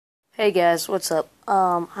Hey guys, what's up?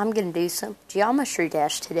 I'm gonna do some Geometry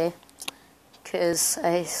Dash today because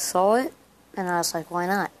I saw it and I was like, why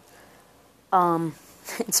not?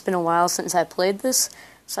 It's been a while since I played this,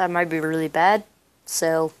 so I might be really bad.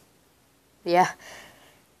 So, yeah.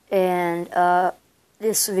 And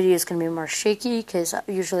this video is gonna be more shaky because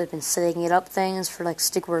usually I've been setting it up things for like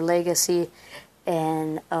Stickware Legacy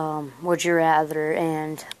and Would You Rather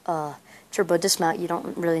and Turbo Dismount. You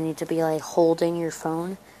don't really need to be like holding your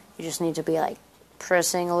phone. You just need to be like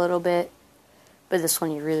pressing a little bit, but this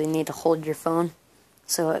one you really need to hold your phone,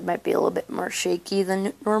 so it might be a little bit more shaky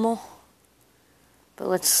than normal. But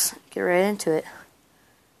let's get right into it.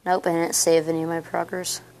 Nope, I didn't save any of my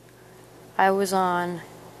progress. I was on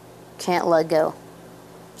Can't Let Go,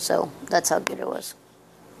 so that's how good it was.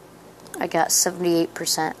 I got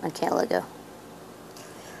 78% on Can't Let Go.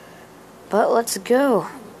 But let's go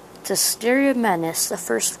to Stereo Madness, the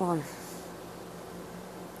first one.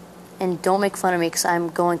 And don't make fun of me because I'm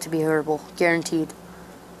going to be horrible. Guaranteed.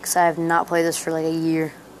 Because I have not played this for like a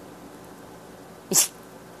year.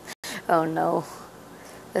 Oh no.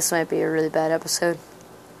 This might be a really bad episode.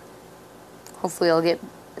 Hopefully I'll get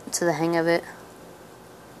to the hang of it.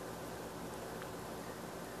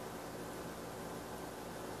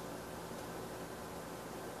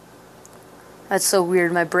 That's so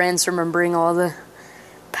weird. My brain's remembering all the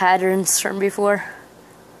patterns from before.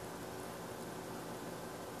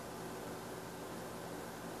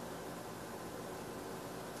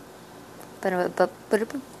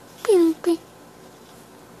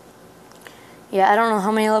 Yeah, I don't know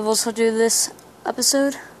how many levels I'll do this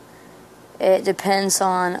episode. It depends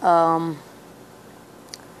on how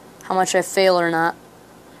much I fail or not.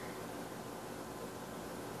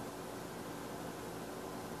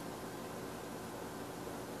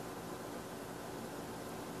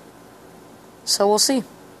 So we'll see.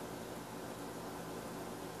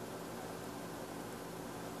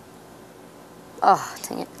 Oh,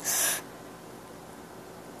 dang it.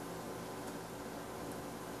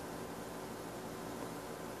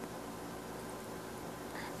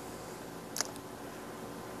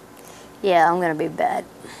 Yeah, I'm gonna be bad.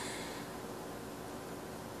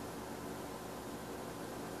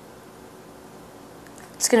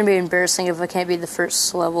 It's gonna be embarrassing if I can't be the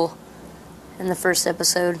first level in the first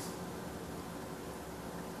episode.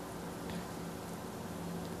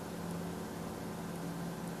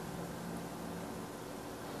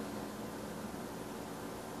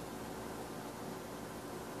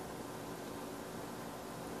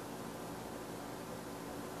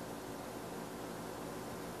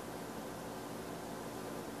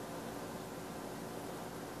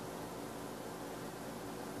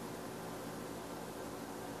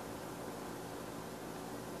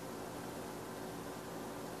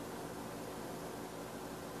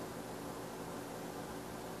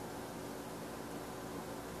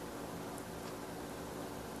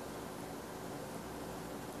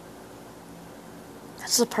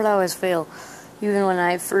 That's the part I always fail. Even when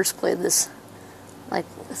I first played this, like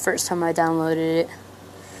the first time I downloaded it,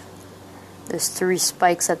 there's 3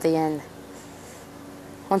 spikes at the end.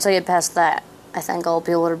 Once I get past that, I think I'll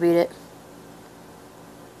be able to beat it.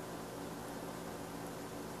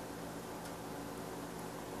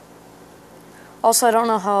 Also, I don't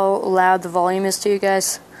know how loud the volume is to you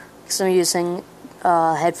guys, because I'm using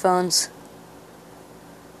headphones.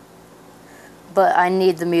 But I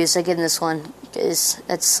need the music in this one, because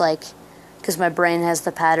it's like, because my brain has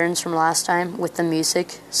the patterns from last time with the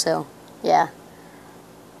music, so yeah.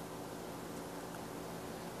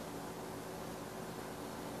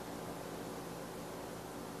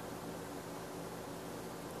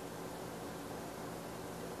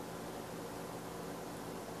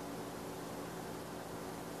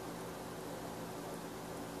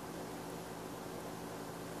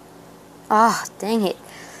 Ah, dang it.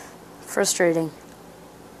 Frustrating.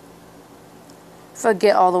 If I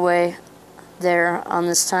get all the way there on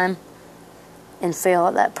this time and fail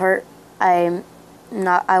at that part, I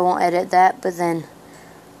won't edit that, but then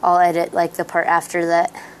I'll edit like the part after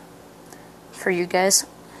that for you guys.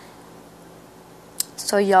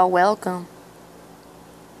 So y'all welcome.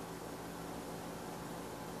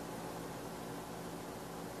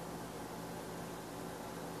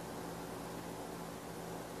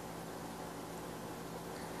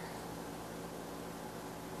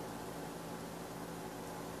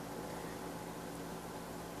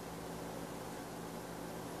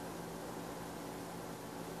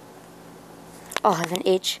 Oh, I have an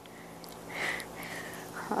H.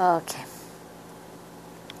 Okay.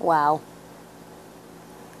 Wow.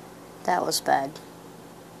 That was bad.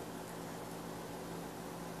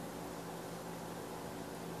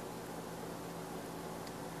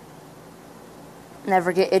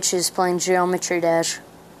 never get itches playing Geometry Dash.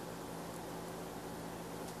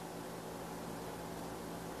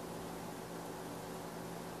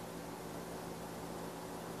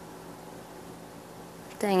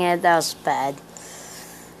 Dang it, that was bad.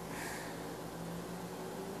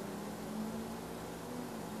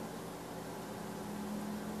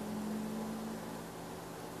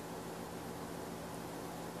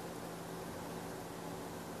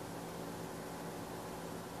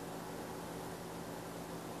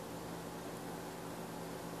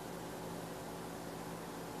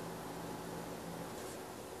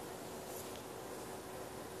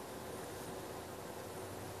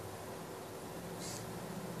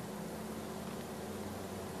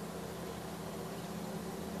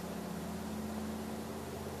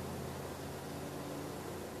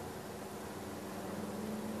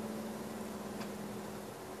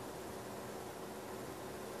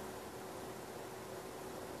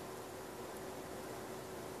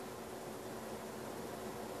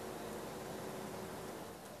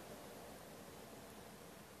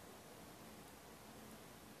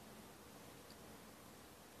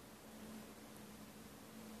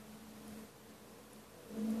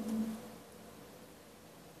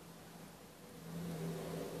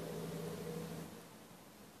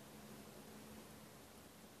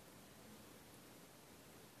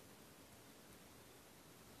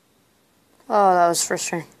 Oh, that was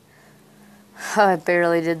frustrating. I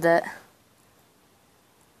barely did that.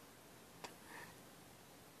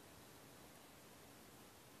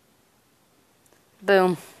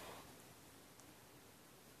 Boom.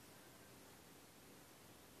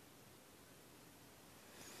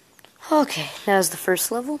 Okay, that was the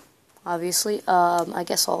first level, obviously. I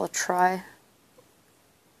guess I'll try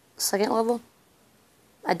second level.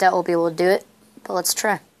 I doubt we'll be able to do it, but let's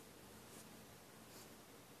try.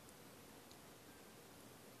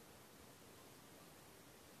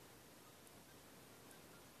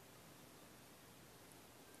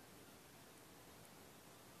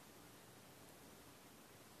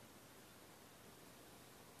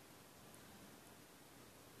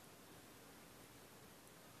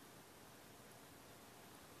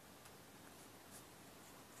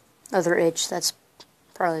 Other itch, that's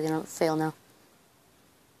probably gonna fail now.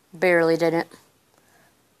 Barely didn't.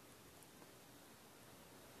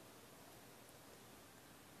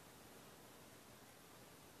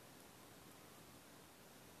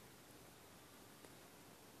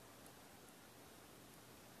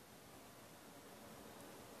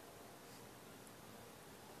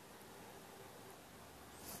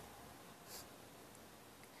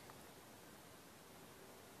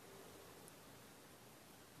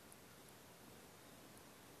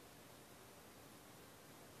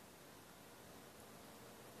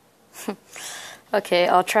 Okay,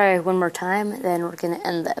 I'll try one more time, then we're gonna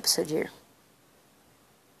end the episode here.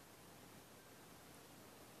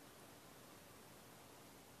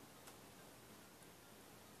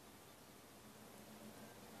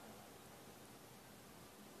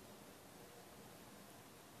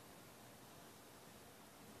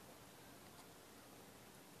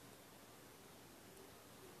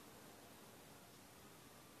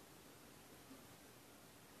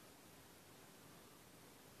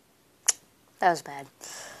 That was bad.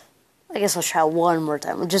 I guess I'll try one more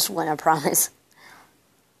time. Just one, I promise.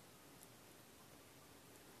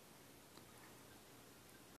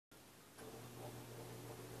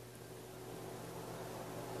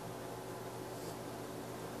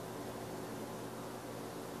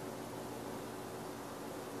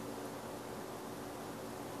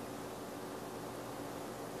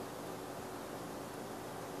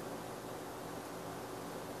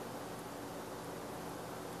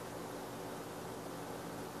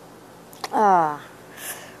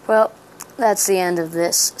 Well, that's the end of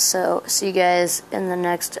this. So, see you guys in the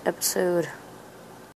next episode.